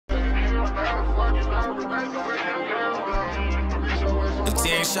If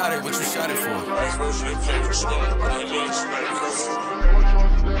you ain't shot it, what you shot it for?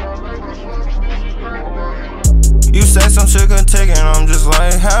 You said some shit couldn't take it, I'm just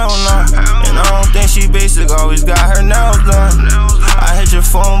like, hell no. And I don't think she basic, always got her nails done. I hit your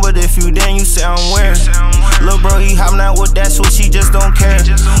phone, but if you didn't, you sound weird. Lil' bro, he hoppin' out with that switch, he just don't care.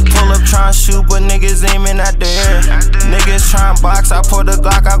 Pull up tryna shoot, but niggas aiming at the air. Niggas tryna box, I pull the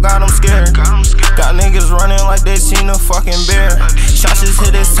Glock, I got them scared. Got niggas running like they seen a fucking bear. Shots just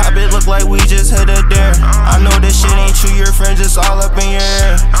hit his top, it look like we just hit a dare. I know this shit ain't true, your friends just all up in your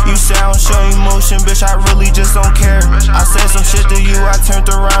ear. You say I don't show emotion, bitch, I really just don't care. I said some shit to you, I turned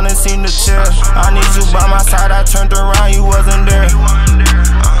around and seen the chair. I need you by my side, I turned around, you wasn't there.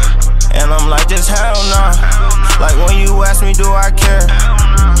 And I'm like, just hell nah. Like when you ask me, do I care?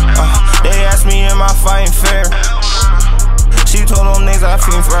 They ask me, am I fighting fair? She told them niggas I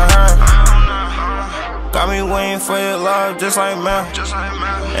fiend for her. Got me waiting for your love, just like man.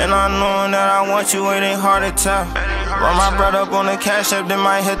 And I knowing that I want you, it ain't hard to tell. Run my bread up on the cash app, then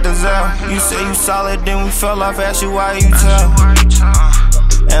might hit the Zelle. You say you solid, then we fell off, ask you why you tell.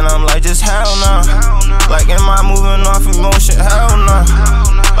 And I'm like, just hell nah. Like, am I moving off emotion? Hell nah.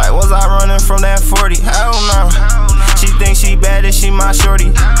 Like, was I running from that 40? Hell nah. She thinks she bad and she my shorty.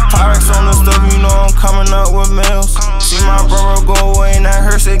 Pyrex on the stove, you know I'm coming up with meals. See my brother go away and that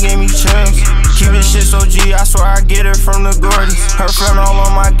hearse, it gave me chills. Keep this shit so G, I swear I get it from the Gordy. Her friend all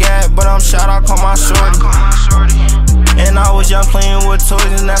on my gap, but I'm shot, I call my shorty. And I was young playing with toys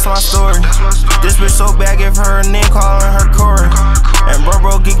and that's my story. This bitch so bad, give her a name, calling her Corey. And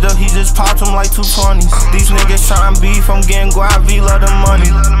bro geeked up, he just popped him like 220s. These niggas trying beef, I'm getting guap, V love the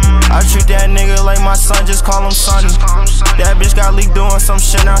money. I treat that nigga like my son, just call him Sonny. That bitch got leaked doing some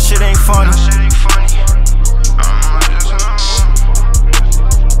shit, now shit ain't funny.